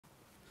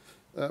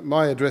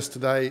My address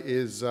today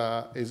is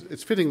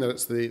it's fitting that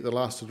it's the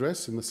last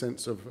address in the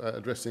sense of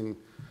addressing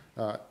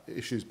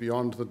issues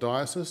beyond the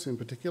diocese in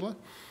particular.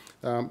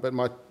 But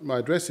my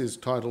address is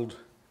titled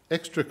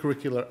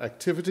Extracurricular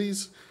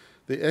Activities,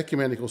 the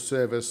Ecumenical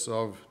Service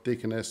of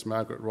Deaconess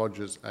Margaret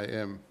Rodgers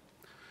AM.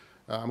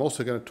 I'm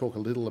also going to talk a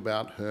little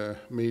about her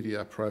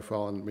media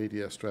profile and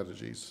media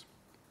strategies.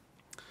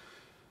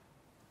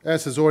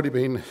 As has already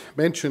been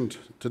mentioned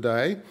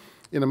today,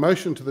 in a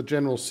motion to the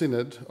General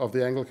Synod of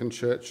the Anglican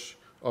Church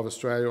of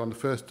Australia on the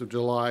 1st of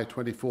July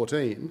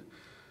 2014,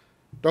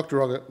 Dr.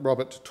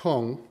 Robert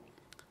Tong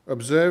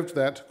observed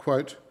that,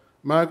 quote,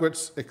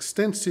 Margaret's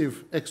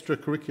extensive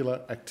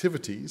extracurricular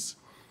activities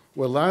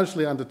were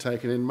largely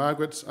undertaken in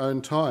Margaret's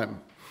own time,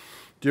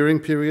 during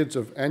periods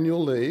of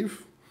annual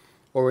leave,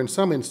 or in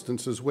some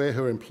instances where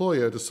her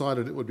employer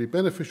decided it would be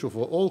beneficial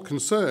for all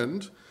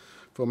concerned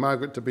for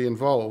Margaret to be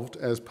involved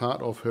as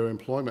part of her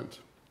employment.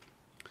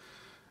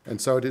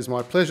 And so it is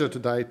my pleasure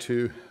today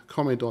to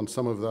comment on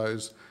some of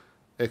those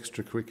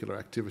extracurricular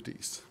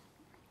activities.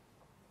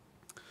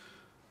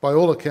 By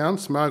all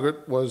accounts,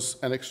 Margaret was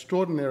an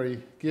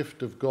extraordinary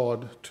gift of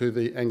God to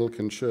the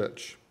Anglican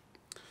Church.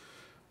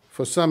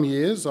 For some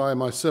years, I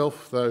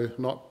myself, though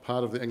not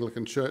part of the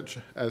Anglican Church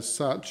as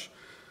such,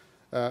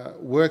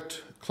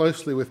 worked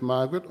closely with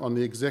Margaret on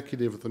the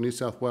executive of the New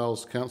South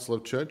Wales Council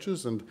of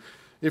Churches, and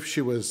if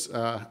she was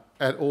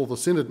at all the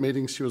synod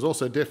meetings, she was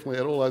also definitely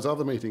at all those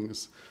other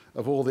meetings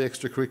of all the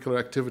extracurricular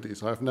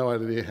activities. I have no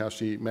idea how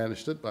she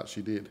managed it, but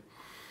she did.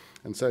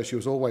 And so she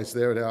was always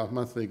there at our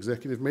monthly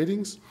executive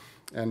meetings,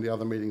 and the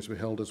other meetings we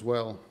held as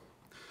well.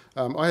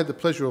 I had the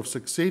pleasure of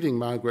succeeding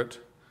Margaret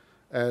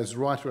as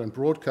writer and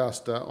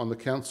broadcaster on the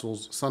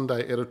Council's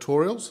Sunday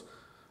editorials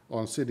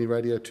on Sydney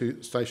Radio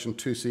 2, Station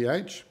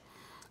 2CH,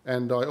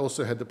 and I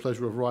also had the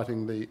pleasure of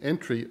writing the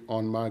entry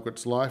on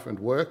Margaret's life and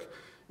work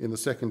in the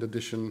second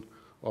edition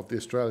of the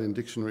Australian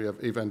Dictionary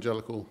of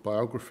Evangelical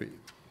Biography.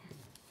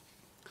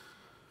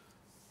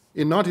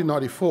 In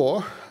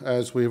 1994,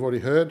 as we've already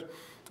heard,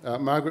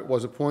 Margaret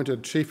was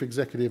appointed Chief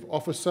Executive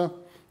Officer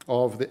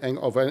of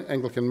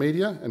Anglican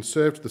Media and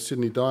served the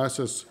Sydney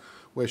Diocese,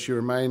 where she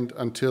remained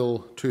until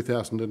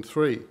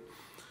 2003.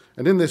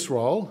 And in this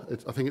role,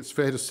 I think it's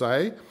fair to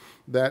say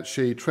that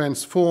she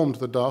transformed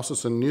the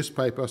diocesan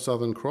newspaper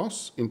Southern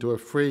Cross into a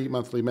free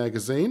monthly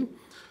magazine.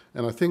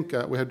 And I think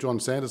we had John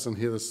Sanderson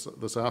here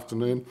this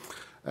afternoon,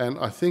 and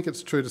I think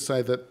it's true to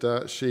say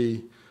that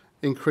she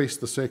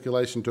increased the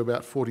circulation to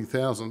about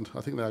 40,000.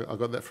 I think I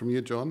got that from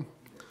you, John.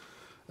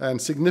 And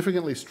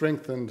significantly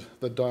strengthened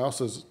the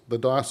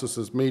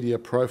diocese's media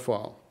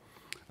profile.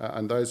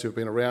 And those who've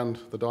been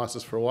around the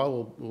diocese for a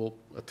while will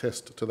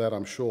attest to that,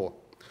 I'm sure.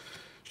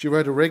 She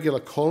wrote a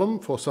regular column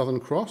for Southern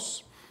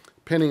Cross,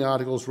 penning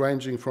articles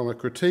ranging from a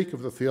critique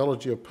of the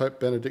theology of Pope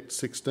Benedict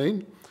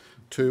XVI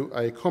to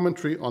a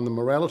commentary on the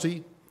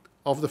morality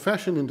of the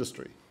fashion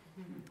industry,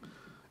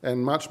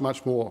 and much,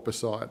 much more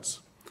besides.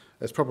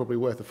 It's probably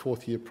worth a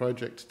fourth-year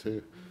project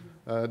to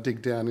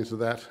dig down into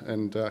that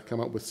and come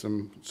up with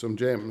some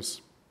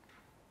gems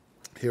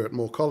here at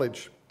Moore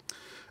College.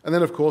 And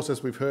then, of course,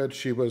 as we've heard,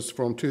 she was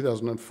from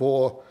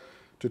 2004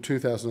 to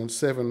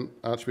 2007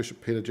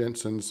 Archbishop Peter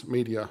Jensen's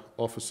media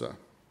officer.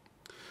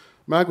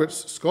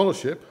 Margaret's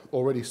scholarship,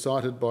 already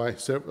cited by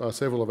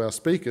several of our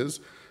speakers,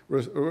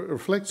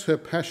 reflects her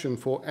passion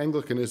for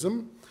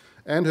Anglicanism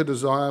and her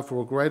desire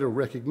for a greater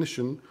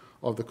recognition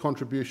of the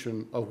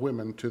contribution of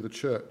women to the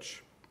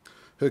Church.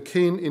 Her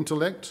keen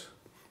intellect,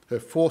 her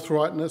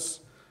forthrightness,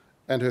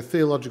 and her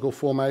theological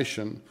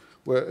formation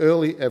were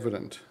early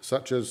evident,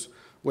 such as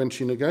when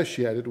she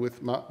negotiated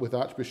with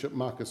Archbishop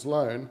Marcus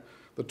Loane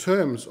the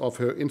terms of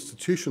her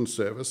institution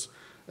service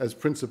as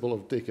Principal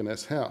of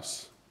Deaconess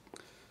House.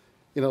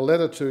 In a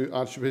letter to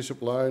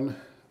Archbishop Loane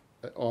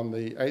on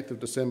the 8th of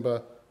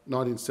December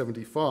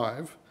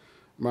 1975,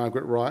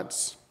 Margaret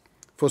writes,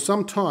 "For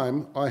some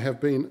time I have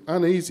been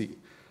uneasy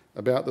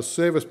about the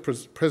service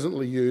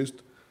presently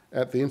used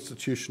at the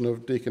institution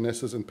of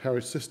deaconesses and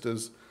parish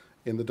sisters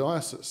in the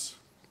diocese."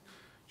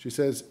 She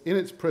says, "In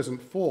its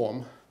present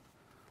form,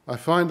 I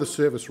find the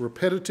service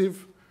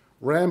repetitive,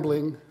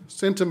 rambling,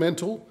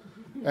 sentimental,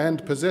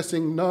 and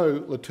possessing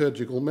no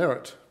liturgical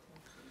merit.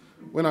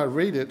 When I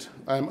read it,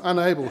 I am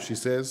unable," she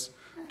says,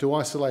 "to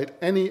isolate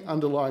any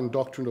underlying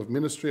doctrine of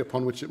ministry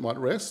upon which it might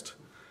rest,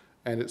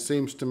 and it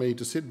seems to me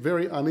to sit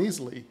very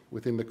uneasily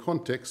within the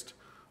context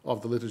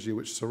of the liturgy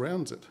which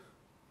surrounds it."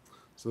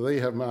 So there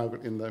you have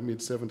Margaret in the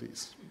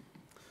mid-70s.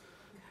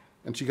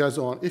 And she goes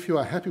on, "If you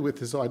are happy with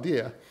this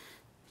idea,"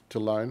 to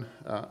Loane,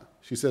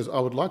 she says, "I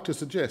would like to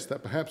suggest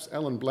that perhaps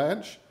Alan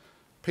Blanche,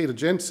 Peter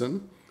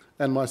Jensen,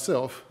 and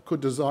myself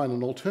could design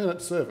an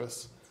alternate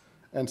service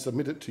and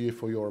submit it to you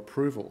for your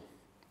approval."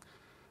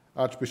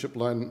 Archbishop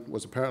Loane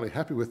was apparently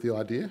happy with the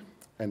idea,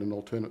 and an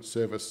alternate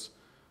service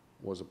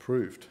was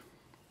approved.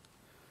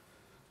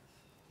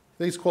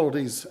 These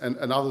qualities and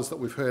others that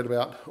we've heard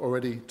about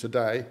already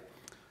today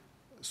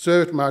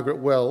served Margaret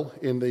well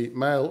in the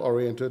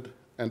male-oriented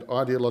and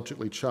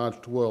ideologically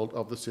charged world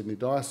of the Sydney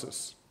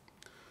Diocese.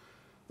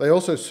 They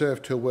also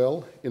served her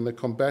well in the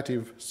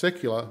combative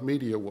secular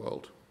media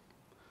world.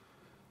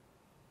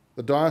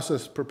 The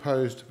diocese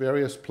proposed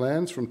various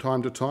plans from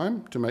time to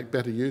time to make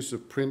better use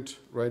of print,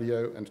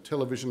 radio and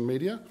television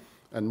media,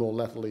 and more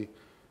latterly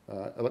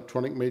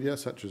electronic media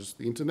such as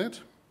the internet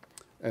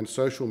and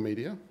social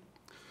media.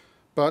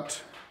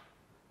 But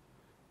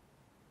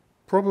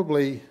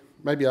probably,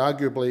 maybe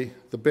arguably,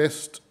 the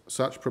best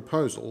such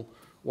proposal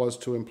was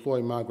to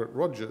employ Margaret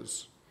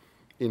Rodgers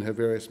in her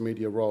various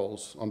media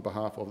roles on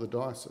behalf of the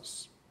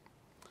diocese.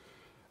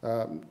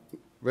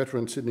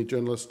 Veteran Sydney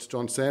journalist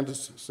John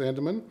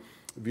Sanderman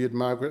viewed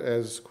Margaret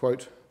as,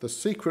 quote, the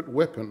secret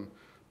weapon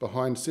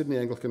behind Sydney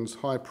Anglicans'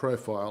 high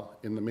profile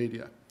in the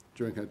media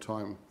during her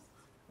time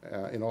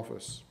in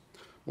office.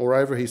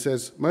 Moreover, he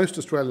says, most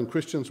Australian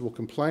Christians will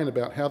complain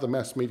about how the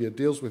mass media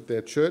deals with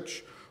their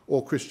church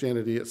or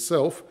Christianity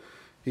itself.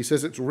 He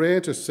says it's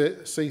rare to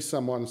see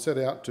someone set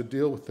out to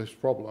deal with this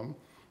problem,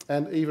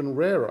 and even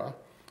rarer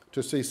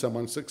to see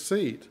someone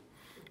succeed,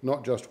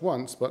 not just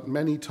once, but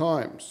many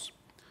times.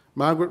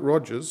 Margaret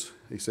Rodgers,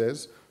 he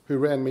says, who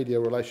ran media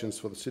relations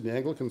for the Sydney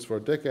Anglicans for a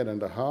decade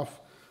and a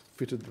half,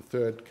 fitted the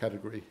third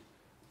category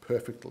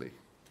perfectly.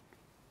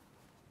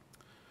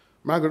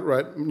 Margaret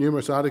wrote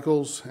numerous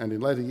articles, and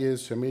in later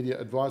years her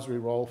media advisory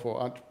role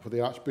for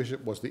the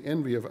Archbishop was the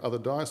envy of other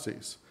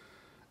dioceses,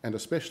 and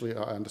especially,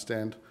 I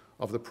understand,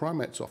 of the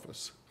Primate's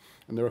office.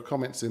 And there are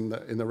comments in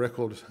the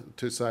record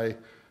to say,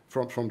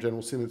 from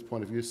General Synod's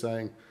point of view,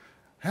 saying,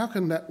 how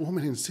can that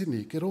woman in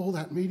Sydney get all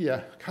that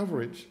media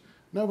coverage?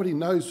 Nobody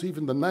knows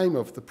even the name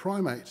of the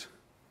Primate.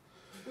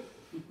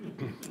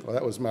 Well,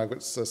 that was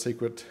Margaret's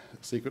secret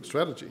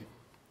strategy.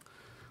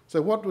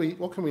 So what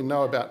can we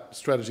know about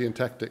strategy and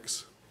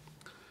tactics?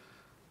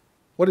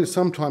 What is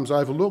sometimes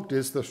overlooked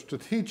is the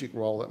strategic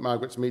role that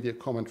Margaret's media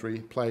commentary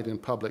played in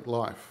public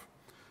life,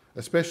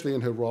 especially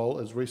in her role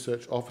as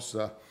research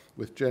officer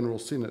with General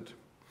Synod.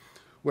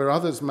 Where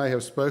others may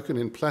have spoken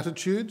in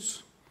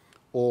platitudes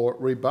or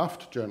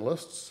rebuffed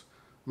journalists,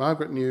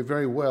 Margaret knew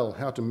very well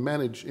how to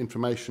manage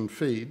information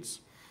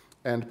feeds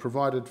and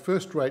provided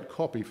first-rate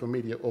copy for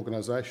media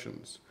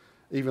organisations,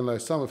 even though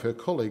some of her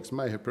colleagues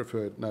may have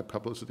preferred no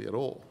publicity at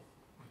all.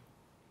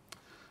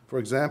 For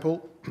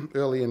example,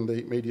 early in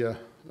the media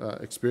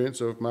experience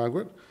of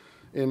Margaret,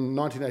 in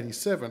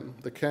 1987,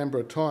 the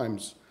Canberra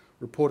Times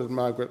reported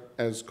Margaret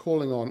as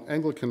calling on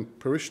Anglican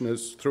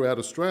parishioners throughout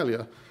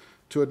Australia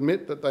to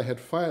admit that they had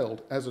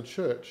failed as a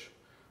church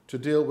to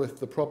deal with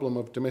the problem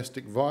of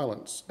domestic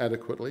violence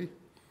adequately,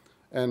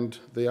 and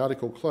the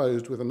article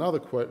closed with another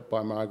quote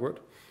by Margaret,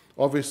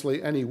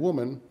 obviously any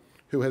woman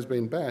who has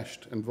been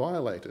bashed and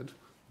violated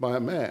by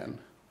a man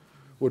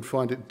would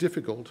find it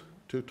difficult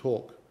to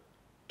talk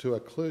to a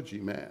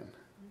clergyman.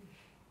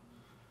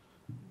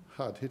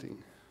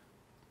 Hard-hitting.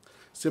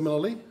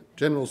 Similarly,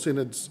 General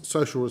Synod's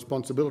Social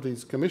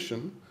Responsibilities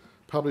Commission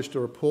published a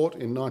report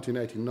in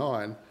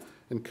 1989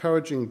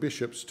 encouraging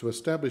bishops to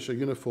establish a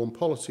uniform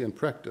policy and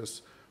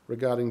practice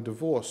regarding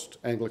divorced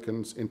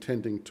Anglicans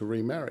intending to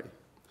remarry.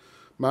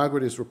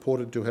 Margaret is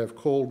reported to have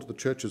called the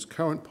Church's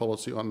current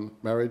policy on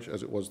marriage,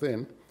 as it was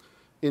then,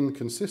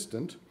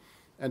 inconsistent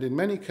and in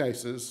many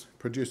cases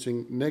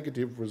producing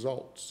negative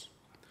results,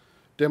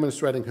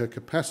 demonstrating her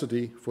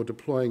capacity for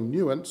deploying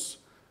nuance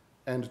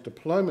and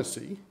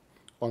diplomacy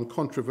on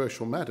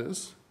controversial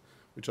matters,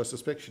 which I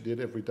suspect she did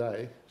every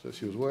day as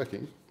she was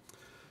working.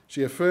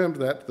 She affirmed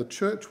that the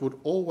Church would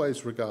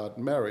always regard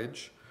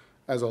marriage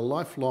as a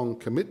lifelong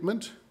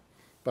commitment,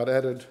 but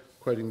added,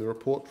 quoting the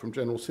report from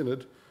General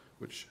Synod,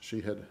 which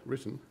she had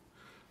written,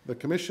 the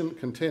Commission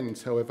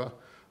contends, however,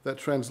 that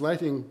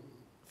translating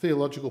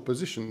theological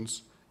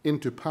positions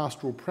into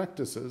pastoral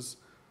practices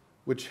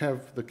which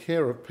have the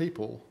care of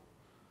people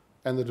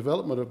and the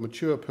development of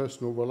mature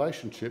personal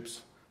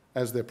relationships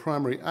as their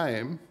primary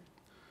aim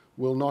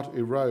will not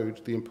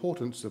erode the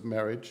importance of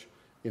marriage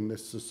in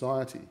this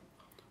society.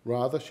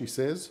 Rather, she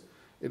says,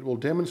 it will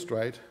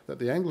demonstrate that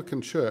the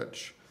Anglican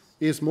Church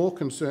is more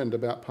concerned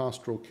about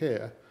pastoral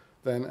care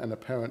than an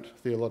apparent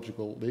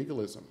theological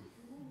legalism.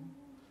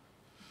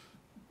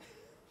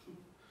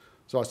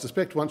 So I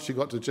suspect once she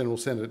got to General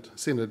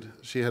Synod,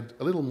 she had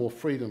a little more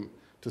freedom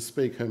to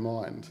speak her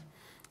mind,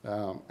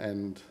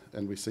 and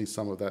we see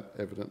some of that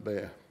evident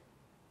there.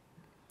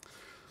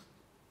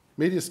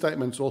 Media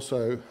statements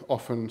also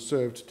often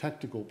served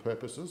tactical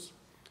purposes.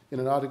 In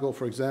an article,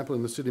 for example,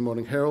 in the Sydney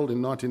Morning Herald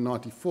in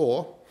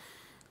 1994,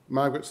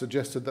 Margaret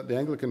suggested that the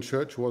Anglican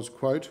Church was,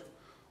 quote,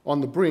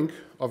 on the brink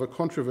of a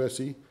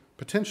controversy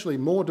potentially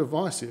more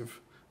divisive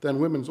than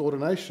women's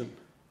ordination,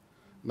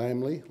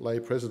 namely lay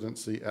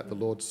presidency at the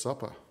Lord's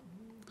Supper.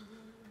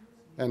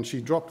 And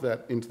she dropped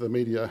that into the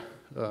media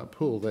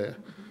pool there.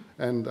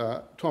 And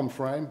Tom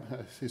Frame,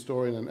 a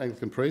historian and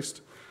Anglican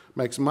priest,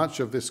 makes much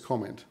of this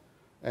comment.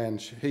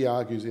 And he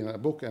argues in a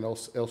book and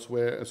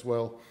elsewhere as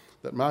well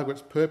that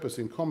Margaret's purpose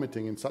in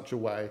commenting in such a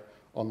way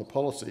on the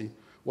policy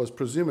was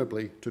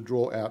presumably to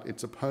draw out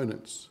its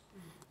opponents.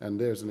 And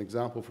there's an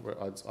example,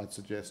 I'd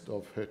suggest,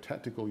 of her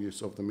tactical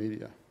use of the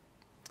media.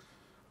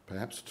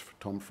 Perhaps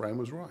Tom Frame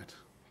was right.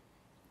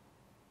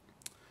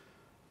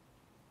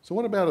 So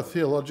what about a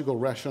theological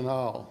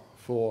rationale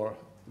for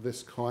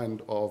this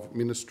kind of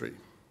ministry?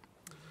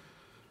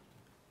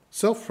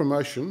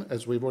 Self-promotion,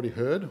 as we've already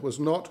heard, was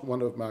not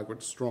one of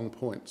Margaret's strong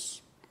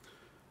points.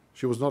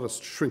 She was not a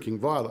shrinking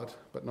violet,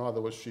 but neither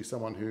was she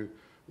someone who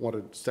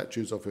wanted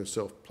statues of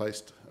herself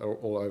placed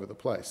all over the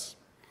place.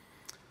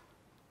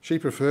 She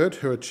preferred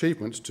her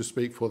achievements to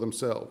speak for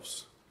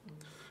themselves.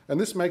 And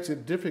this makes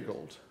it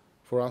difficult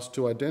for us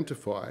to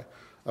identify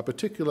a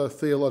particular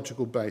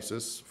theological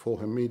basis for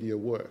her media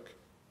work.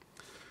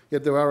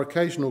 Yet there are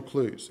occasional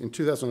clues. In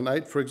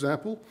 2008, for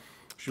example,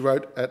 she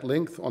wrote at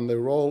length on the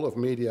role of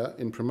media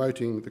in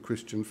promoting the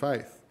Christian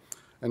faith.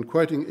 And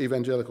quoting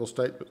evangelical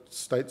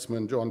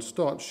statesman John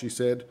Stott, she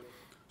said,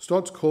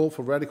 "Stott's call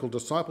for radical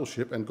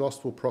discipleship and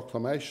gospel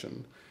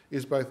proclamation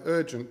is both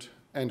urgent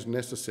and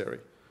necessary.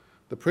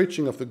 The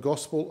preaching of the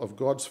gospel of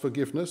God's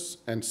forgiveness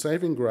and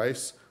saving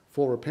grace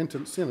for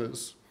repentant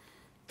sinners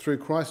through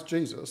Christ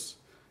Jesus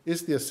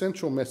is the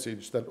essential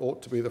message that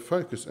ought to be the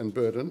focus and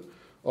burden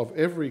of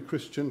every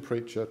Christian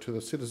preacher to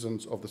the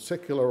citizens of the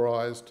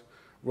secularised,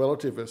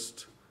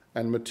 relativist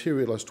and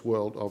materialist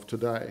world of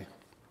today."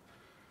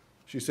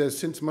 She says,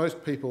 since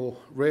most people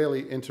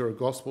rarely enter a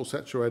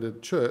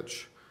gospel-saturated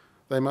church,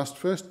 they must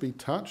first be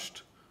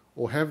touched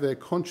or have their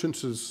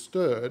consciences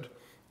stirred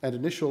and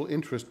initial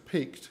interest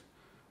piqued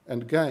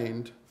and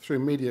gained through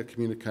media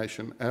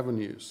communication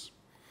avenues.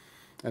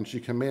 And she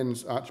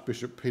commends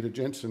Archbishop Peter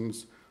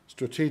Jensen's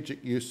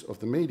strategic use of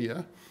the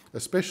media,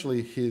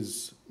 especially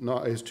his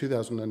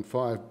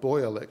 2005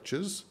 Boyer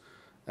lectures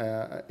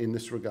in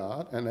this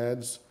regard, and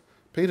adds,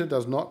 "Peter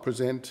does not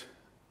present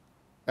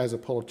as a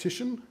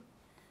politician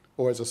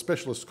or as a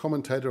specialist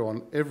commentator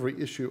on every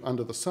issue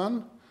under the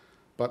sun,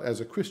 but as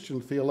a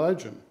Christian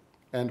theologian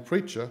and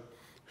preacher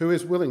who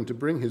is willing to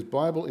bring his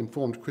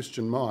Bible-informed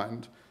Christian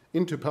mind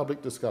into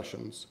public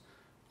discussions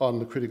on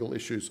the critical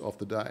issues of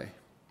the day."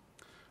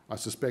 I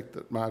suspect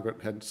that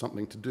Margaret had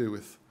something to do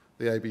with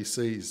the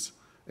ABC's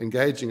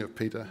engaging of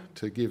Peter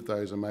to give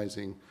those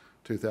amazing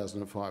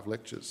 2005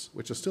 lectures,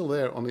 which are still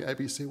there on the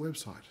ABC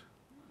website,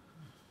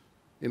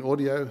 in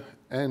audio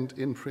and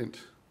in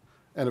print.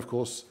 And of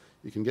course,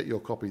 you can get your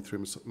copy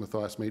through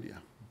Matthias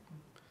Media.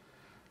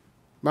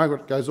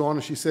 Margaret goes on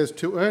and she says,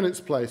 "To earn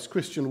its place,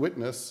 Christian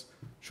witness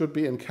should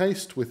be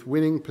encased with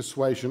winning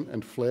persuasion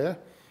and flair.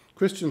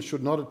 Christians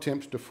should not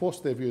attempt to force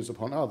their views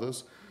upon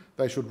others.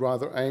 They should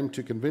rather aim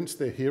to convince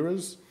their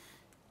hearers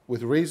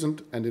with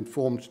reasoned and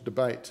informed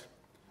debate.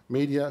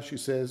 Media," she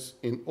says,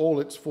 "in all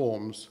its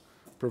forms,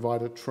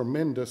 provide a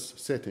tremendous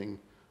setting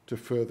to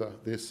further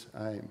this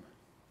aim."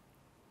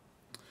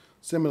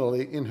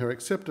 Similarly, in her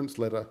acceptance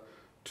letter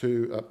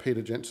to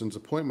Peter Jensen's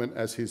appointment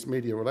as his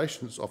media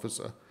relations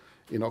officer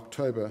in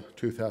October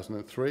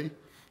 2003,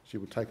 she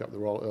would take up the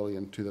role early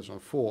in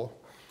 2004,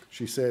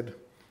 she said,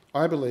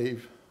 "I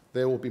believe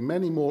there will be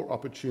many more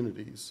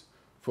opportunities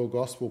for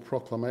gospel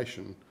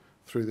proclamation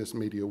through this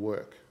media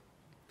work."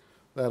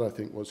 That, I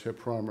think, was her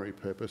primary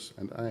purpose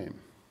and aim.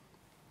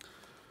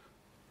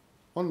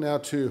 On now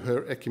to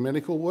her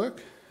ecumenical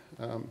work.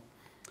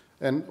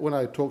 And when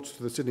I talked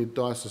to the Sydney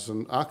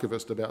Diocesan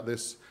Archivist about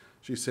this,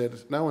 she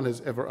said, "No one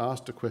has ever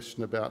asked a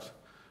question about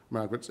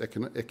Margaret's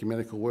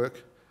ecumenical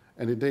work."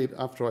 And indeed,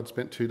 after I'd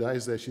spent 2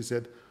 days there, she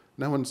said,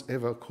 "No one's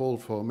ever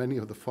called for many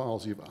of the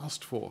files you've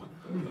asked for."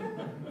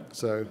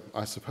 So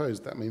I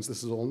suppose that means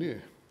this is all new.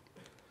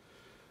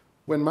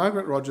 When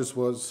Margaret Rodgers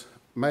was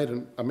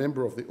made a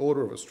member of the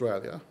Order of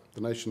Australia,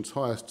 the nation's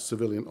highest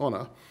civilian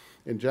honour,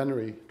 in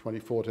January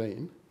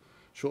 2014,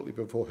 shortly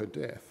before her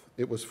death,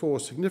 it was for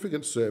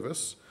significant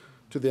service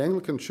to the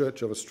Anglican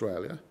Church of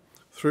Australia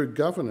through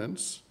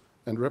governance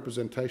and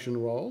representation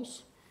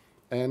roles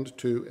and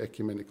to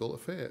ecumenical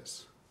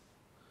affairs.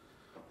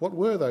 What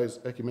were those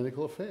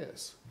ecumenical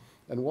affairs?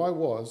 And why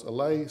was a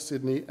lay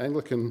Sydney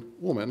Anglican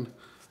woman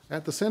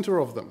at the centre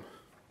of them?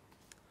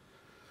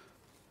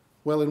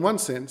 Well, in one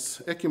sense,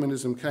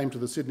 ecumenism came to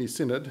the Sydney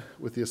Synod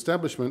with the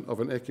establishment of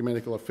an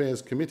Ecumenical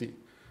Affairs Committee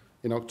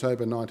in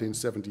October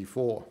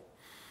 1974.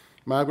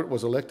 Margaret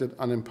was elected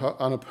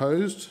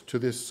unopposed to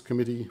this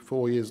committee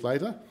 4 years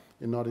later,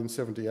 in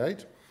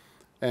 1978,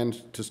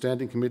 and to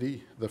standing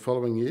committee the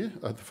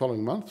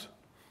following month,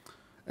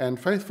 and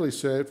faithfully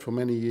served for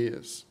many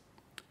years.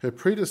 Her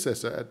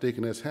predecessor at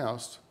Deaconess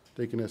House,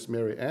 Deaconess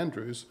Mary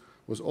Andrews,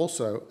 was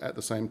also at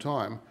the same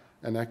time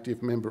an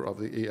active member of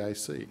the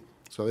EAC.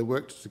 So they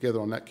worked together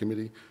on that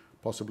committee,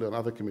 possibly on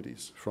other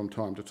committees from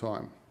time to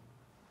time.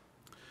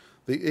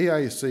 The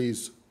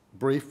EAC's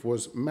brief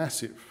was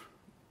massive.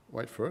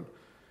 Wait for it.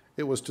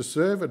 It was to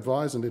serve,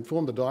 advise and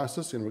inform the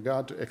diocese in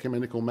regard to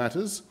ecumenical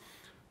matters,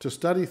 to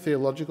study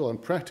theological and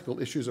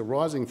practical issues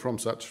arising from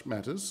such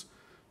matters,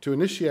 to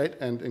initiate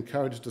and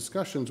encourage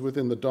discussions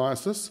within the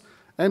diocese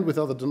and with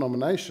other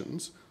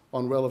denominations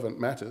on relevant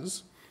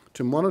matters,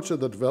 to monitor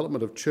the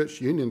development of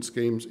church union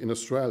schemes in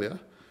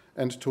Australia,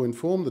 and to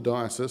inform the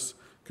diocese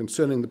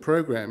concerning the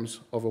programs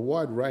of a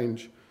wide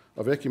range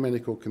of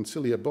ecumenical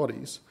conciliar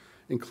bodies,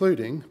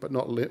 including, but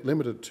not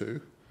limited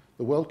to,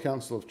 the World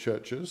Council of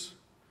Churches,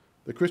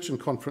 the Christian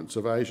Conference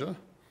of Asia,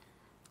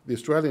 the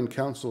Australian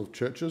Council of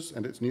Churches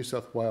and its New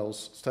South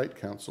Wales State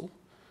Council,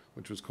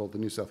 which was called the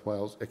New South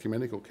Wales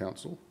Ecumenical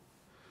Council,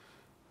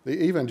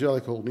 the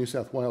Evangelical New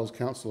South Wales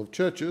Council of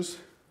Churches,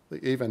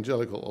 the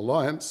Evangelical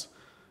Alliance,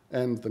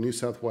 and the New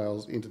South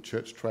Wales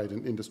Interchurch Trade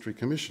and Industry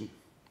Commission.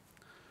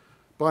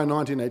 By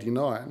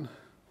 1989,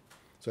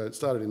 so it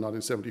started in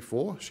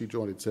 1974, she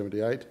joined in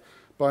 78,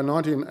 by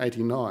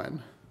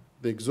 1989,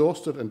 the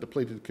exhausted and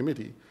depleted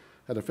committee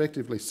had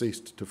effectively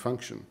ceased to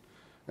function,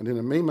 and in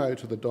a memo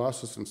to the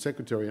diocesan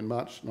secretary in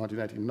March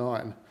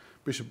 1989,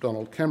 Bishop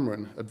Donald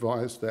Cameron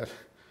advised that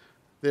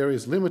there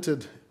is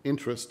limited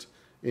interest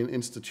in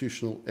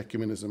institutional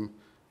ecumenism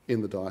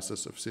in the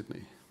Diocese of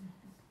Sydney.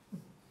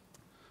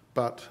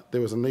 But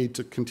there was a need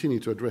to continue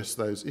to address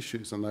those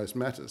issues and those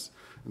matters,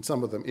 and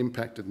some of them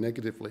impacted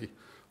negatively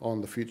on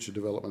the future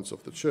developments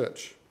of the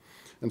church.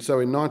 And so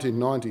in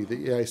 1990,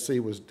 the EAC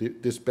was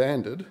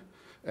disbanded,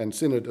 and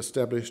Synod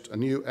established a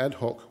new ad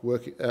hoc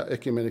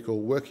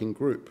ecumenical working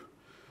group,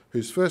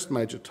 whose first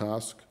major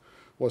task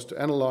was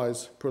to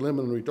analyse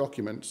preliminary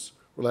documents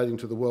relating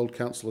to the World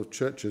Council of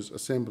Churches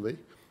Assembly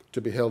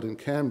to be held in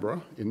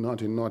Canberra in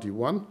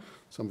 1991,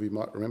 some of you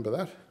might remember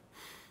that,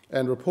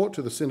 and report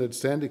to the Synod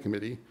Standing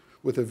Committee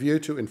with a view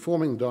to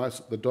informing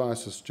the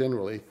diocese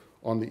generally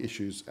on the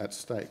issues at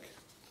stake.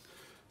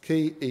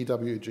 Key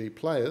EWG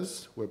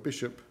players were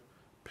Bishop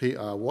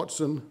P.R.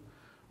 Watson,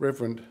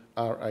 Reverend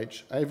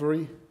R.H.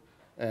 Avery,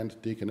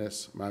 and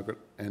Deaconess Margaret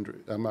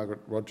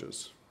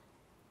Rodgers.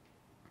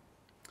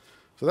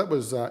 So that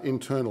was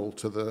internal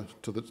to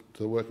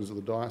the workings of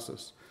the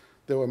diocese.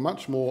 There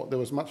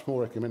was much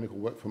more ecumenical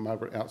work for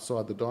Margaret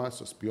outside the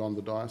diocese, beyond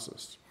the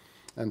diocese.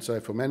 And so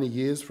for many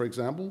years, for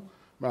example,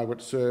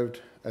 Margaret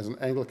served as an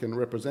Anglican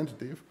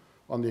representative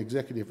on the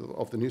executive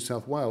of the New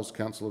South Wales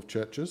Council of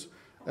Churches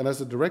and as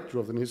the director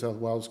of the New South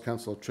Wales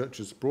Council of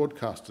Churches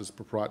Broadcasters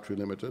Proprietary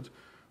Limited,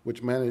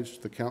 which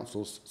managed the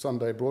council's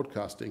Sunday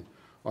broadcasting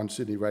on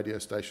Sydney radio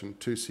station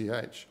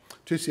 2CH.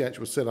 2CH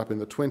was set up in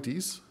the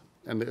 20s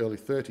and the early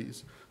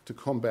 30s to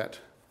combat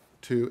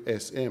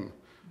 2SM.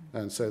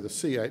 And so the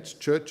CH,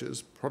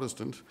 Churches,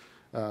 Protestant,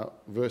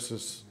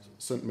 versus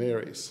St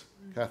Mary's,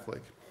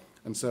 Catholic.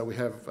 And so we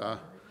have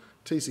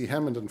T.C.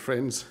 Hammond and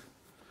friends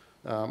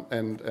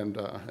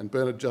and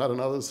Bernard Judd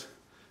and others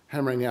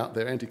hammering out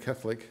their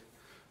anti-Catholic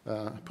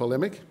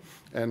polemic,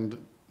 and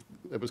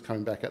it was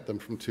coming back at them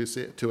from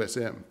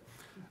 2SM.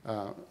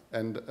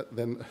 And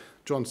then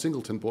John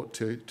Singleton bought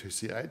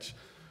 2CH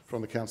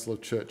from the Council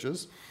of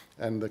Churches,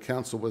 and the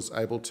council was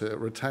able to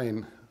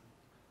retain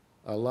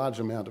a large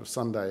amount of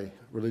Sunday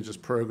religious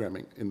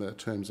programming in the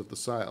terms of the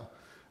sale,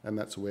 and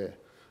that's where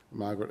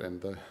Margaret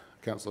and the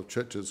Council of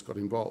Churches got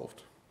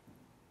involved.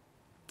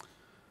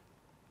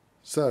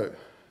 So,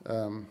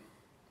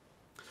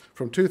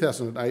 from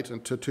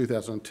 2008 to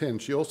 2010,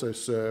 she also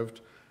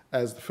served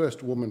as the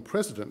first woman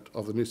president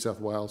of the New South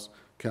Wales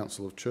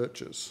Council of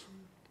Churches.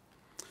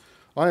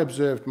 I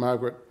observed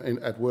Margaret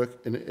at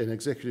work in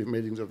executive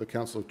meetings of the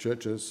Council of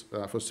Churches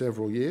for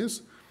several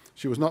years.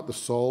 She was not the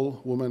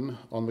sole woman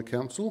on the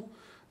council.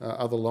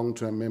 Other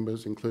long-term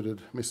members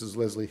included Mrs.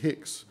 Leslie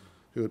Hicks,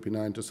 who would be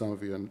known to some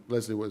of you, and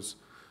Leslie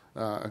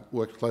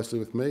worked closely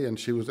with me, and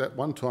she was at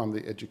one time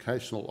the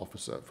educational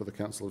officer for the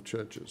Council of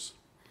Churches.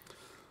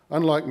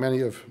 Unlike many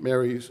of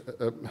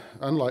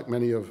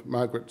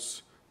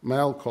Margaret's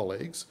male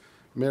colleagues,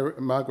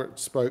 Margaret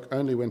spoke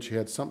only when she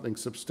had something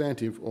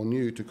substantive or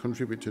new to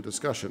contribute to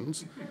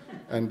discussions,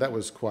 and that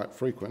was quite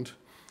frequent.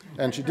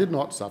 And she did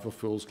not suffer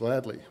fools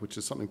gladly, which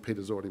is something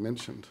Peter's already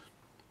mentioned.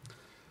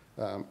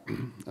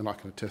 And I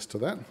can attest to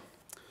that.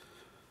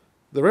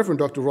 The Reverend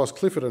Dr. Ross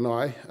Clifford and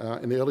I,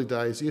 in the early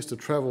days, used to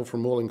travel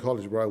from Morling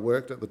College, where I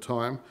worked at the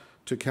time,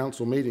 to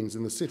council meetings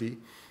in the city.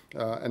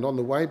 And on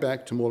the way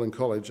back to Morling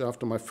College,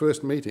 after my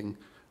first meeting,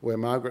 where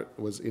Margaret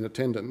was in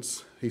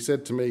attendance, he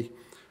said to me,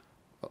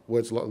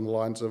 words along the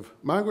lines of,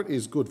 "Margaret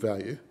is good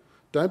value.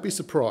 Don't be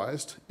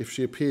surprised if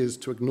she appears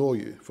to ignore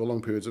you for long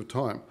periods of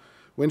time.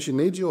 When she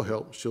needs your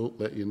help, she'll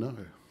let you know."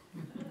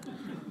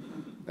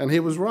 And he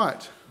was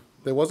right.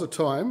 There was a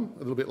time, a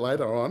little bit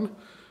later on,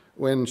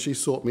 when she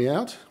sought me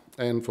out,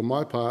 and for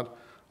my part,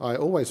 I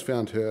always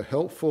found her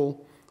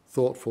helpful,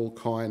 thoughtful,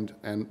 kind,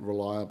 and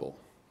reliable.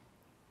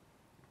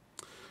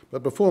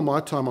 But before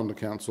my time on the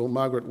council,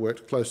 Margaret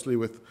worked closely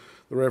with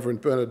the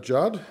Reverend Bernard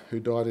Judd, who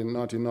died in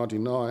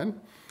 1999,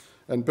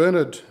 and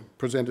Bernard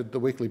presented the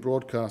weekly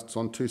broadcasts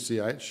on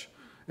 2CH.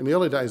 In the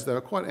early days, they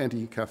were quite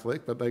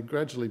anti-Catholic, but they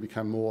gradually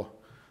became more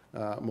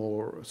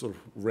sort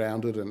of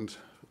rounded and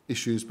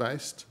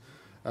issues-based.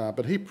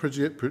 But he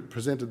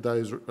presented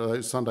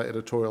those Sunday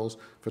editorials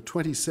for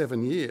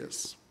 27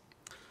 years.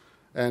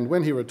 And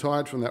when he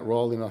retired from that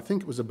role in, I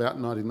think it was about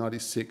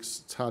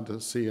 1996, it's hard to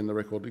see in the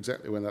record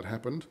exactly when that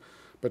happened,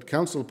 but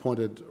council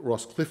appointed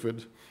Ross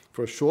Clifford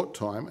for a short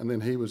time, and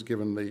then he was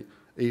given the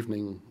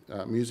evening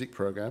music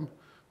program,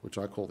 which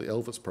I call the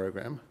Elvis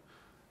program.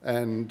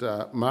 And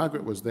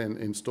Margaret was then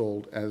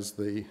installed as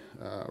the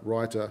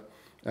writer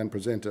and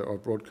presenter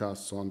of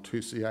broadcasts on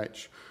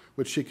 2CH,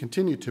 which she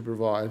continued to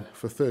provide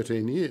for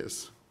 13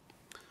 years.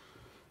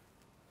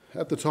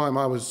 At the time,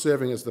 I was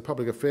serving as the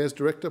Public Affairs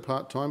Director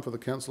part-time for the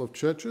Council of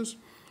Churches,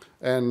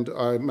 and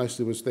I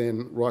mostly was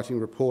then writing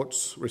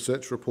reports,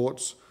 research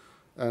reports,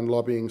 and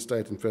lobbying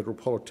state and federal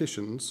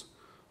politicians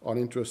on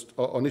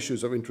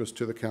issues of interest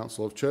to the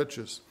Council of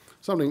Churches.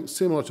 Something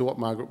similar to what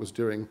Margaret was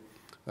doing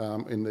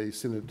in the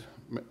Synod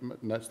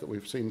notes that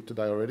we've seen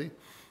today already,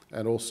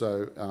 and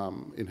also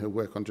in her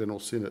work on General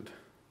Synod,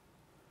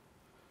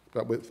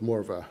 but with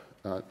more of a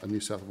New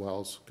South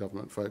Wales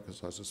government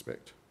focus, I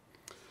suspect.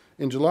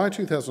 In July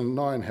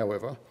 2009,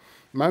 however,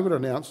 Margaret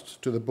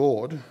announced to the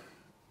board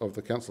of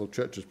the Council of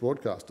Churches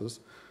broadcasters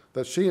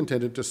that she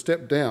intended to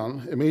step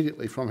down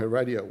immediately from her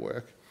radio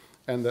work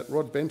and that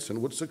Rod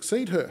Benson would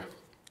succeed her.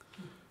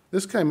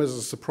 This came as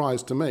a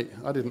surprise to me.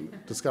 I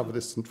didn't discover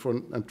this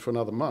for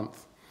another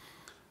month.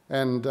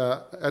 And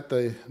at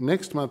the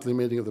next monthly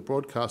meeting of the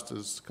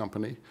Broadcasters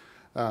Company,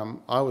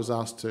 I was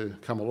asked to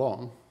come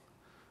along.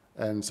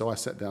 And so I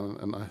sat down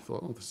and I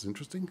thought, oh, this is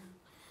interesting.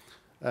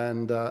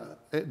 And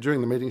during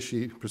the meeting,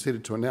 she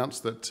proceeded to announce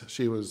that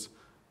she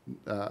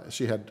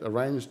had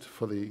arranged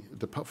for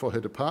her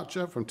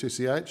departure from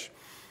 2CH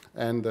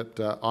and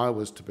that I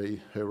was to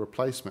be her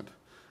replacement.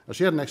 Now,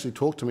 she hadn't actually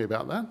talked to me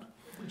about that.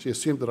 She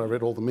assumed that I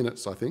read all the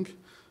minutes, I think,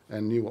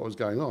 and knew what was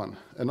going on.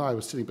 And I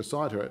was sitting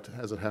beside her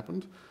as it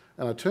happened,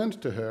 and I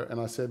turned to her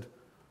and I said,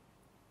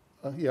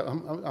 yeah,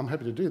 I'm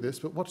happy to do this,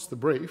 but what's the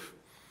brief?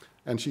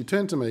 And she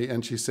turned to me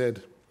and she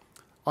said,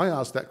 I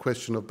asked that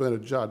question of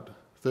Bernard Judd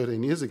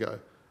 13 years ago,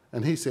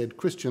 and he said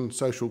Christian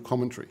social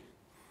commentary.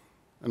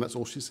 And that's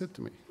all she said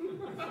to me.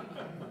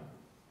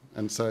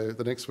 And so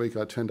the next week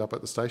I turned up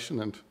at the station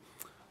and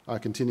I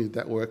continued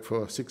that work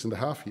for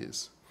 6.5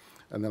 years.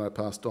 And then I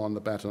passed on the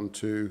baton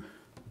to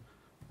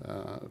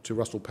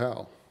Russell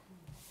Powell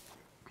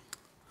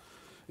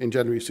in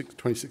January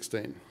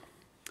 2016.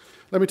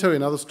 Let me tell you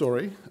another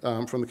story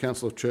from the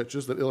Council of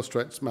Churches that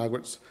illustrates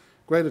Margaret's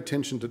great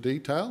attention to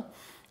detail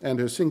and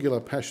her singular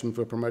passion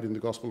for promoting the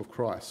gospel of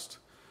Christ.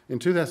 In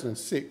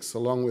 2006,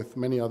 along with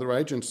many other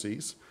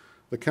agencies,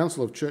 the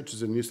Council of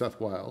Churches in New South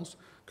Wales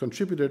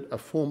contributed a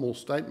formal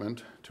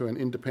statement to an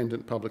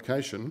independent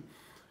publication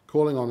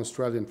calling on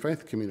Australian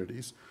faith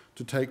communities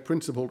to take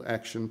principled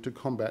action to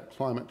combat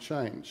climate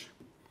change.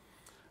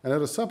 And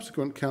at a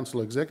subsequent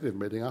council executive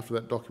meeting, after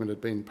that document had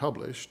been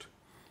published,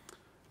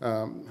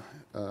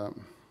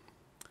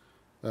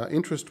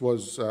 interest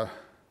was... I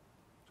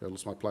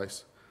lost my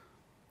place.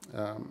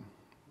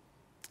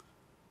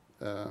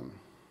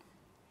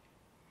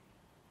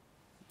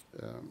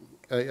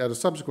 At a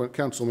subsequent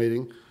council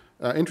meeting,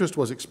 interest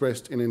was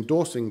expressed in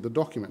endorsing the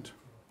document.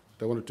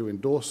 They wanted to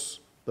endorse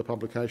the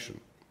publication.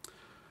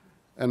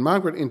 And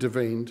Margaret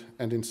intervened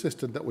and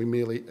insisted that we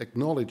merely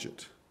acknowledge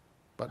it,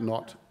 but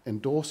not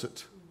endorse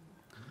it.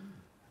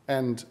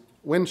 And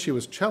when she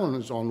was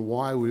challenged on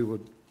why we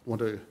would want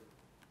to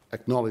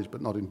acknowledge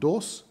but not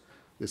endorse,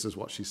 this is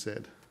what she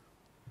said.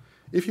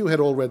 If you had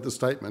all read the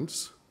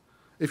statements,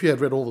 if you had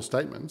read all the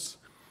statements,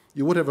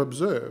 you would have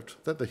observed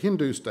that the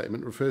Hindu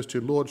statement refers to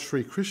Lord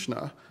Sri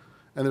Krishna,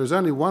 and there is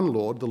only one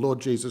Lord, the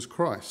Lord Jesus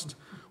Christ.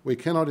 We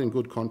cannot in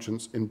good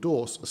conscience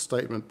endorse a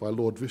statement by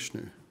Lord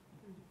Vishnu.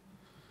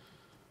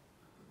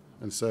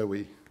 And so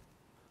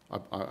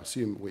I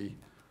assume we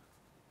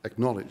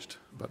acknowledged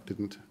but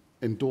didn't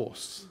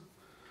endorse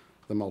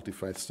the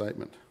multi-faith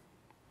statement,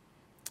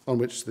 on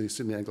which the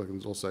Sydney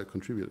Anglicans also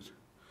contributed.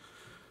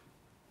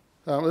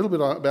 A little bit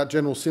about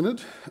General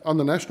Synod. On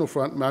the national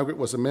front, Margaret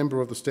was a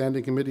member of the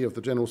Standing Committee of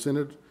the General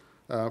Synod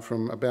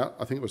from about,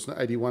 I think it was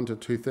 81 to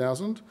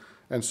 2000,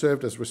 and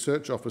served as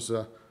research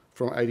officer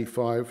from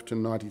 85 to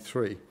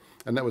 93.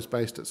 And that was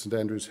based at St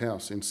Andrew's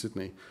House in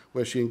Sydney,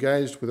 where she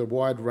engaged with a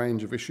wide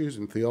range of issues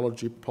in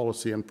theology,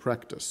 policy and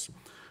practice.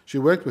 She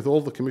worked with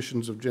all the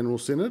commissions of General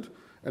Synod,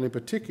 and in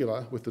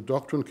particular with the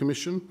Doctrine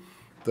Commission,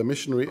 the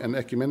Missionary and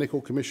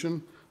Ecumenical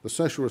Commission, the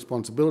Social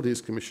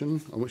Responsibilities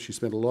Commission, on which she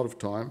spent a lot of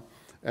time,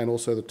 and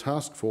also the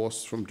task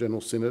force from General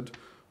Synod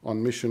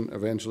on mission,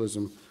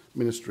 evangelism,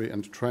 ministry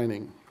and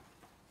training.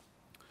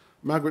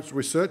 Margaret's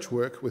research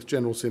work with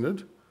General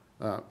Synod,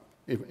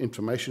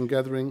 information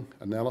gathering,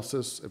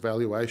 analysis,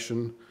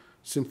 evaluation,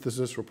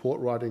 synthesis,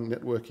 report writing,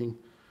 networking,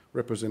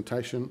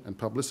 representation and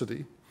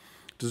publicity,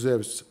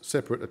 deserves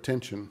separate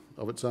attention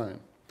of its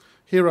own.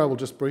 Here I will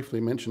just briefly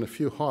mention a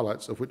few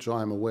highlights of which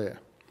I am aware.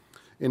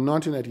 In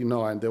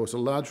 1989, there was a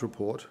large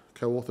report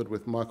co-authored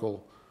with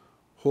Michael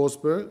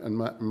Horsburgh and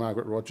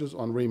Margaret Rodgers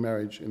on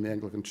remarriage in the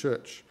Anglican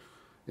Church.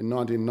 In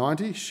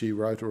 1990, she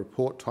wrote a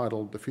report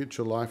titled The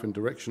Future Life and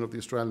Direction of the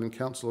Australian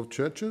Council of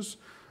Churches,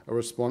 a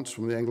response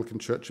from the Anglican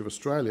Church of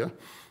Australia,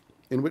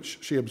 in which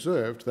she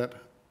observed that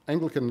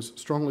Anglicans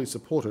strongly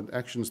supported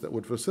actions that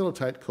would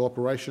facilitate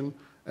cooperation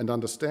and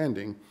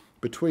understanding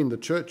between the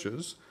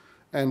churches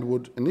and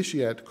would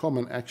initiate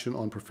common action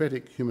on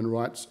prophetic, human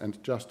rights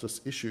and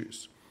justice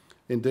issues.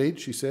 Indeed,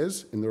 she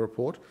says in the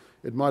report,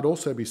 it might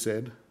almost be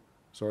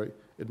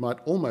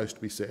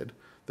said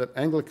that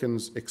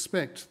Anglicans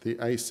expect the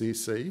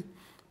ACC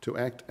to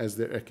act as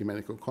their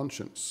ecumenical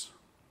conscience.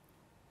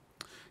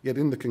 Yet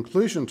in the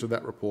conclusion to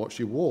that report,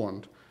 she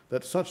warned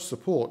that such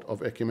support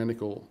of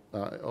ecumenical,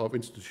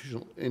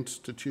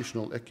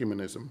 institutional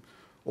ecumenism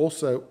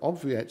also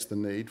obviates the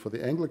need for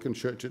the Anglican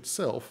Church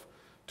itself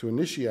to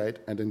initiate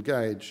and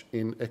engage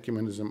in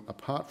ecumenism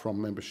apart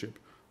from membership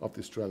of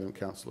the Australian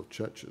Council of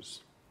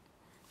Churches.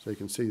 So you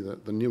can see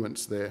the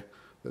nuance there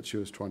that she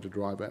was trying to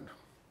drive at.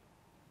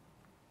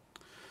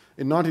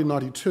 In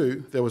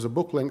 1992, there was a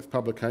book-length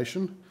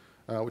publication,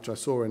 which I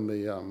saw in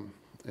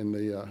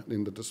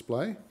the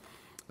display,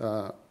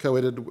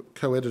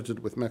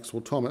 co-edited with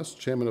Maxwell Thomas,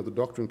 Chairman of the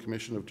Doctrine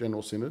Commission of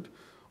General Synod,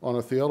 on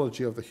a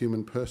theology of the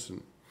human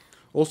person.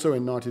 Also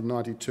in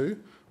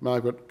 1992,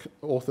 Margaret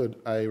authored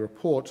a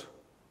report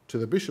to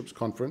the Bishops'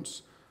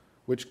 Conference,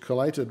 which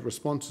collated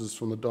responses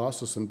from the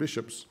diocesan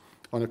bishops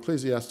on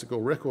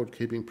ecclesiastical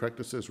record-keeping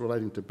practices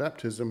relating to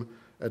baptism,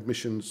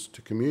 admissions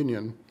to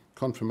communion,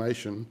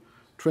 confirmation,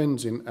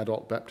 trends in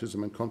adult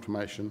baptism and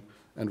confirmation,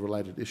 and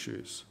related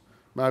issues.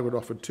 Margaret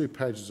offered 2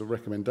 pages of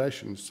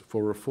recommendations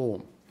for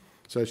reform.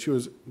 So she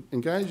was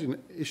engaged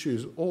in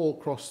issues all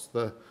across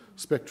the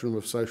spectrum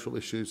of social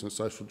issues and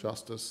social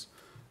justice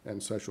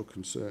and social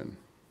concern.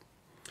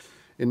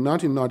 In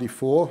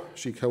 1994,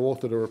 she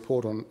co-authored a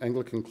report on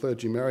Anglican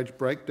clergy marriage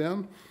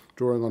breakdown,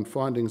 drawing on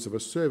findings of a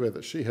survey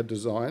that she had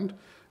designed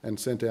and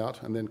sent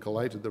out and then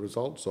collated the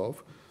results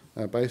of,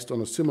 based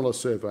on a similar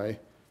survey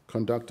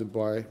conducted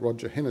by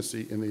Roger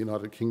Hennessy in the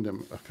United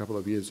Kingdom a couple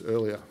of years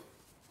earlier.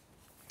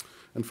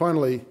 And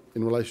finally,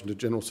 in relation to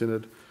General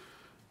Synod,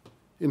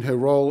 in her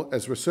role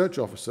as research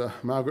officer,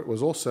 Margaret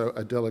was also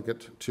a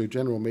delegate to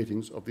general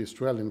meetings of the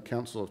Australian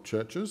Council of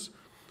Churches.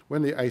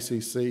 When the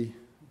ACC,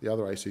 the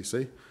other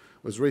ACC,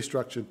 was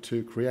restructured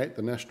to create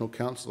the National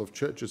Council of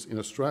Churches in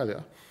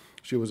Australia,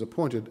 she was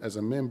appointed as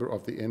a member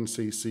of the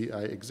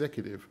NCCA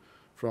executive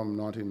from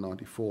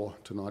 1994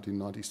 to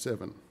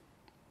 1997.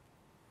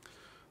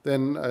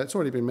 Then it's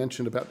already been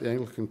mentioned about the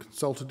Anglican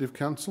Consultative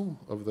Council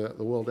of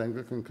the World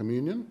Anglican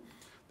Communion.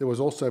 There was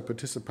also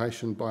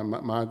participation by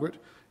Margaret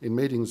in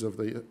meetings of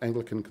the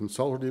Anglican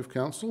Consultative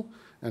Council,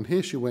 and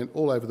here she went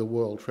all over the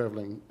world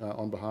travelling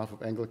on behalf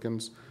of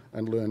Anglicans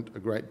and learned a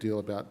great deal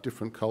about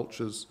different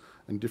cultures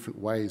and different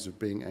ways of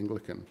being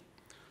Anglican.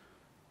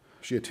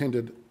 She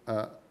attended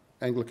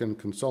Anglican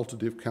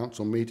Consultative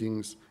Council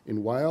meetings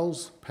in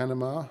Wales,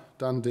 Panama,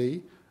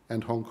 Dundee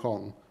and Hong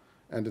Kong,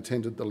 and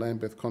attended the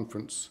Lambeth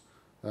Conference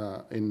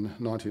in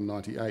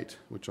 1998,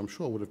 which I'm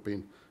sure would have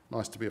been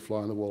nice to be a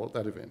fly on the wall at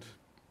that event.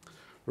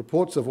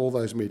 Reports of all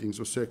those meetings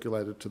were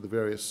circulated to the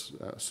various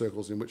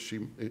circles in which she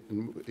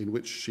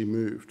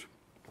moved.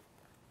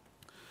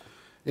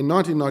 In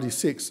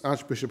 1996,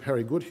 Archbishop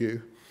Harry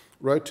Goodhue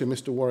wrote to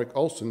Mr. Warwick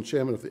Olson,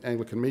 Chairman of the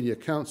Anglican Media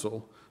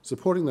Council,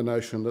 supporting the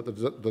notion that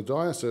the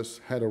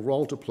diocese had a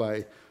role to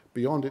play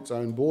beyond its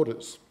own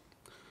borders.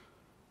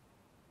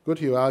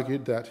 Goodhue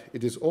argued that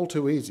it is all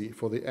too easy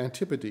for the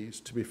antipodes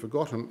to be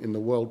forgotten in the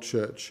world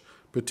church,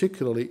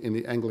 particularly in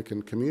the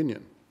Anglican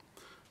Communion.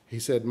 He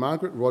said,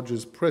 Margaret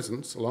Rodgers'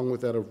 presence, along with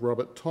that of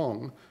Robert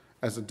Tong,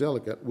 as a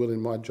delegate, will, in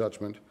my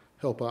judgment,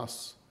 help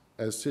us,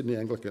 as Sydney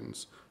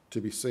Anglicans, to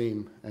be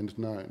seen and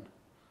known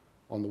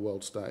on the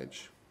world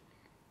stage.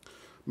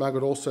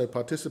 Margaret also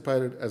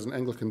participated as an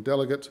Anglican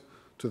delegate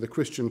to the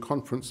Christian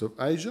Conference of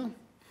Asia,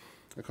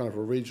 a kind of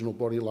a regional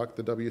body like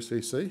the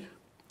WCC,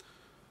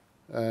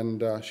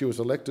 and she was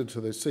elected to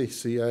the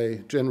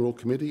CCA General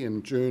Committee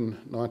in June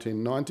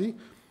 1990,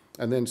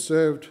 and then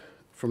served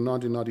from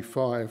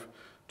 1995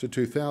 to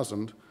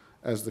 2000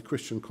 as the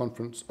Christian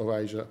Conference of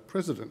Asia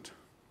President.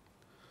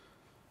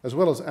 As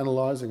well as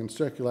analysing and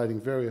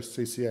circulating various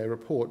CCA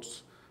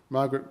reports,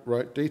 Margaret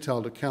wrote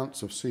detailed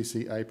accounts of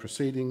CCA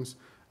proceedings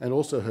and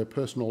also her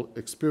personal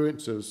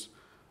experiences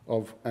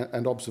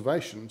and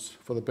observations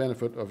for the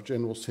benefit of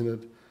General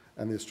Synod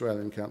and the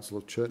Australian Council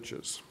of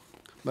Churches.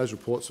 Those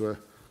reports were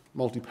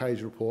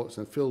multi-page reports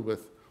and filled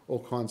with all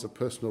kinds of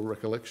personal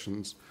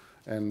recollections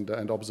and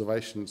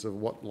observations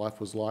of what life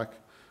was like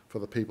for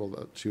the people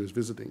that she was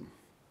visiting.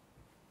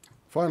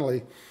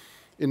 Finally,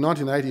 in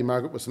 1980,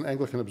 Margaret was an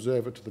Anglican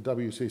observer to the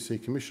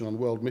WCC Commission on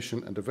World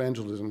Mission and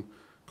Evangelism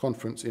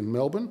conference in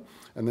Melbourne,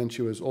 and then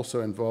she was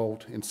also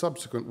involved in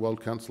subsequent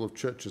World Council of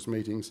Churches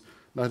meetings,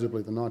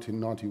 notably the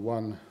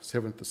 1991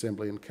 Seventh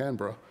Assembly in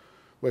Canberra,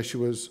 where she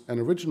was an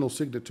original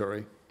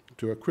signatory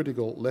to a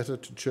critical letter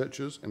to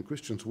churches and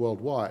Christians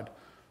worldwide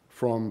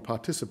from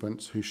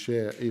participants who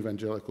share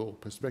evangelical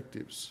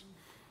perspectives.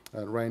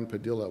 Rain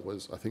Padilla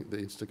was, I think, the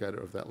instigator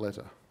of that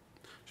letter.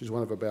 She's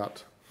one of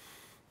about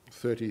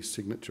 30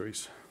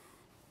 signatories.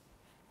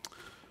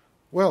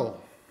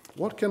 Well,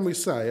 what can we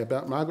say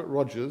about Margaret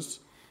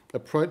Rodgers'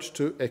 approach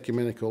to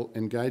ecumenical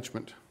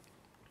engagement?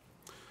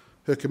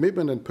 Her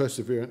commitment and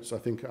perseverance, I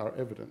think, are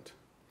evident.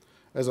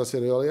 As I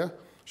said earlier,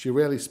 she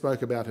rarely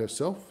spoke about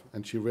herself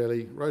and she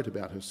rarely wrote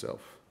about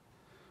herself.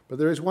 But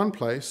there is one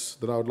place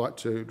that I would like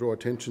to draw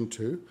attention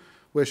to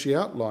where she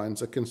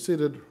outlines a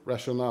considered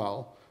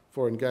rationale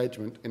for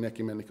engagement in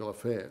ecumenical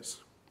affairs,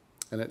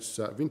 and it's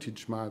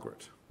Vintage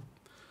Margaret.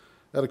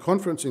 At a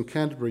conference in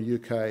Canterbury,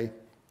 UK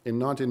in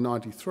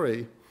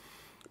 1993,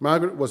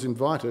 Margaret was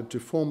invited to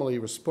formally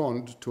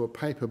respond to a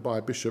paper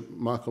by Bishop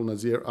Michael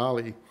Nazir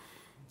Ali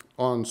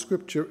on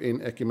Scripture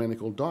in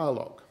Ecumenical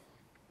Dialogue.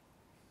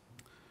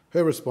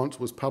 Her response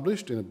was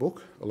published in a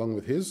book along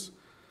with his,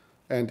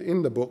 and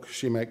in the book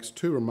she makes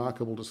two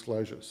remarkable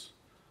disclosures,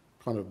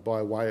 kind of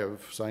by way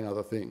of saying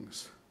other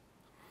things,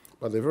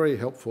 but they're very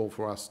helpful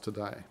for us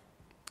today.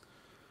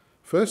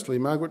 Firstly,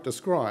 Margaret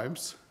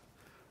describes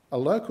a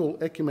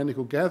local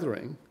ecumenical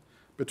gathering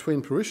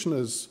between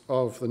parishioners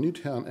of the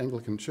Newtown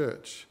Anglican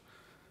Church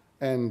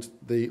and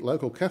the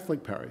local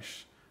Catholic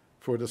parish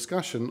for a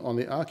discussion on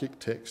the archic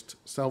text,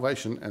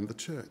 Salvation and the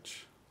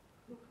Church.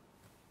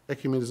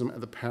 Ecumenism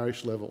at the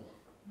parish level.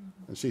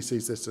 And she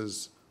sees this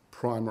as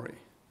primary,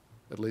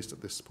 at least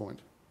at this point.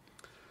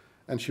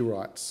 And she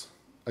writes,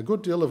 a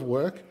good deal of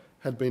work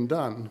had been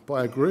done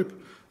by a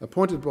group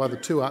appointed by the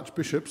two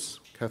archbishops,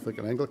 Catholic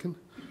and Anglican,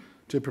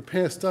 to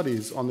prepare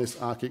studies on this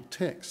archic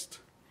text.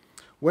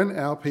 When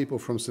our people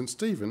from St.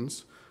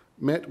 Stephen's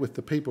met with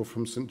the people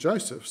from St.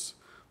 Joseph's,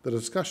 the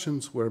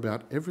discussions were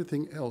about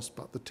everything else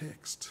but the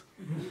text.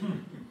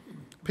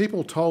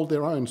 People told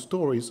their own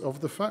stories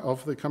of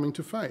the coming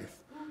to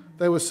faith.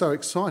 They were so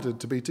excited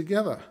to be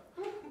together,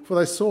 for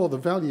they saw the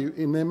value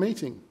in their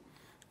meeting.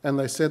 And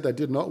they said they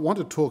did not want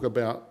to talk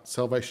about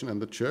salvation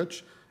and the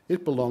church.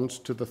 It belonged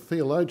to the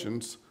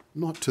theologians,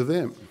 not to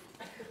them.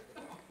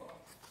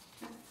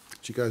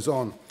 She goes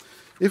on,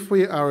 if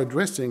we are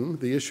addressing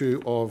the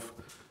issue of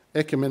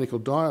ecumenical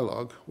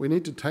dialogue, we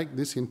need to take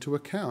this into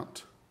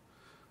account.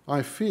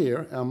 I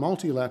fear our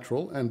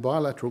multilateral and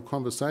bilateral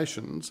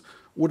conversations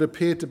would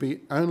appear to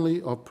be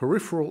only of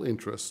peripheral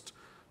interest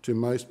to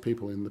most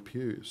people in the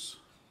pews.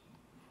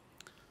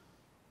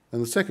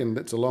 And the second,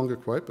 it's a longer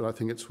quote, but I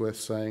think it's worth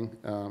saying,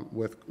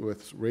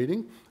 worth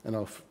reading, and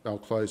I'll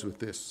close with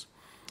this.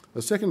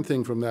 The second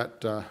thing from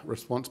that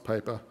response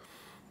paper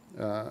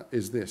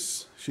is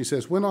this. She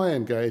says, when I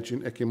engage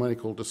in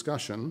ecumenical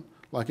discussion,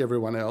 like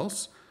everyone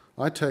else,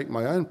 I take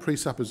my own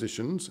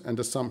presuppositions and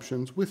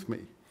assumptions with me.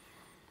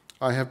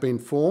 I have been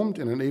formed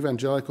in an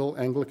evangelical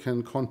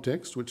Anglican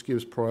context which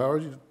gives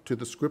priority to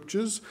the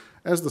Scriptures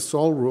as the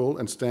sole rule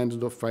and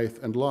standard of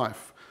faith and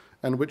life,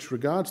 and which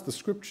regards the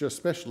Scripture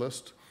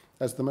specialist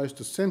as the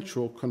most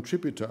essential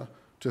contributor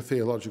to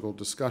theological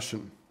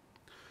discussion.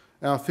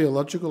 Our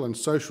theological and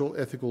social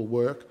ethical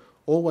work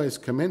always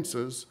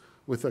commences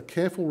with a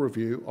careful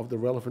review of the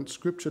relevant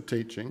Scripture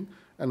teaching,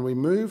 and we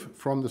move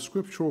from the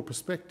scriptural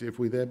perspective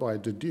we thereby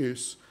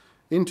deduce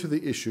into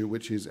the issue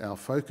which is our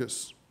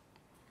focus.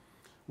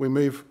 We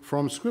move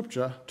from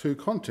Scripture to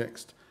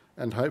context,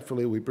 and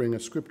hopefully we bring a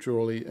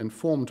scripturally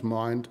informed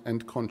mind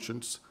and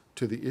conscience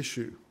to the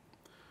issue.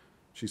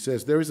 She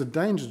says, there is a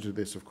danger to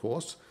this, of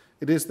course.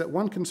 It is that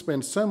one can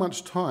spend so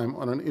much time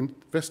on an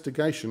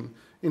investigation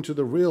into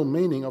the real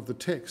meaning of the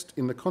text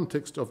in the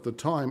context of the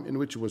time in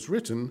which it was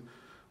written,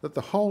 that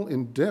the whole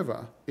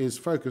endeavour is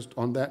focused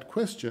on that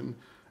question,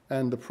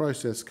 and the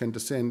process can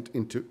descend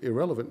into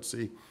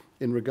irrelevancy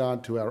in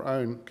regard to our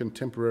own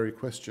contemporary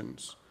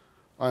questions.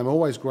 I am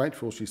always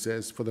grateful, she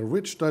says, for the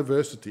rich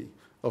diversity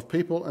of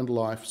people and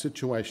life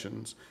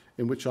situations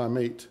in which I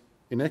meet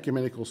in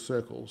ecumenical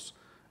circles,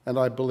 and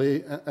I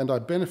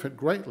benefit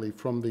greatly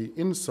from the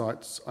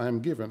insights I am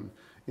given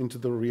into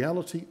the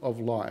reality of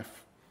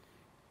life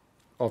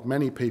of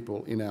many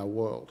people in our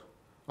world.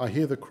 I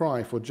hear the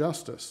cry for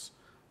justice,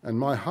 and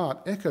my heart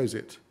echoes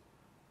it,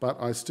 but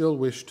I still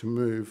wish to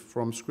move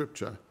from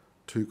Scripture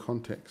to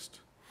context.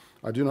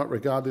 I do not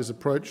regard this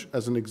approach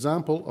as an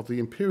example of the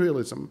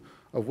imperialism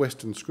of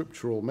Western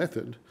scriptural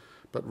method,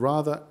 but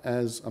rather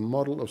as a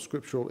model of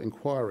scriptural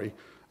inquiry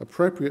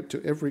appropriate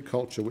to every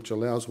culture which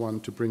allows one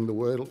to bring the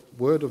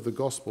word of the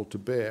gospel to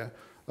bear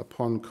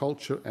upon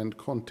culture and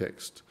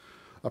context.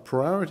 A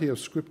priority of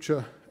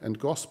Scripture and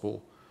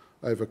gospel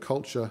over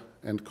culture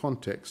and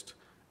context,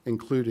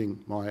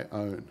 including my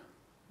own.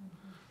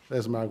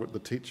 There's Margaret the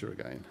teacher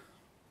again.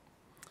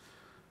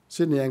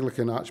 Sydney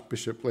Anglican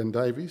Archbishop Glenn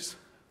Davies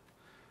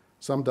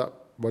summed up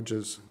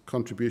Rodgers'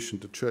 contribution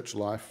to church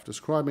life,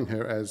 describing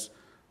her as,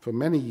 for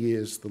many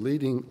years, the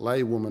leading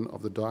laywoman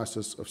of the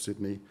Diocese of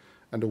Sydney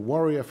and a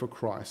warrior for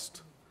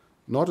Christ,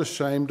 not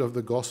ashamed of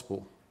the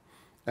gospel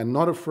and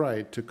not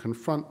afraid to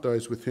confront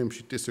those with whom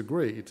she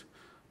disagreed,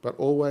 but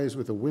always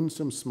with a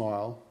winsome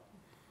smile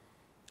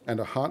and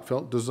a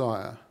heartfelt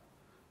desire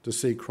to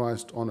see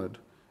Christ honoured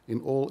in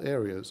all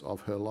areas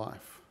of her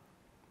life.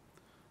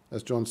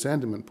 As John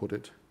Sandeman put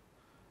it,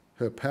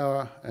 her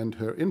power and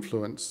her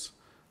influence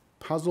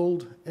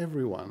puzzled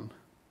everyone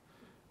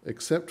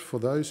except for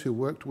those who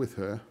worked with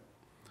her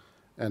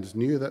and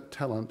knew that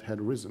talent had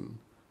risen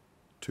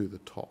to the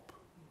top.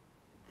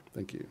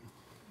 Thank you.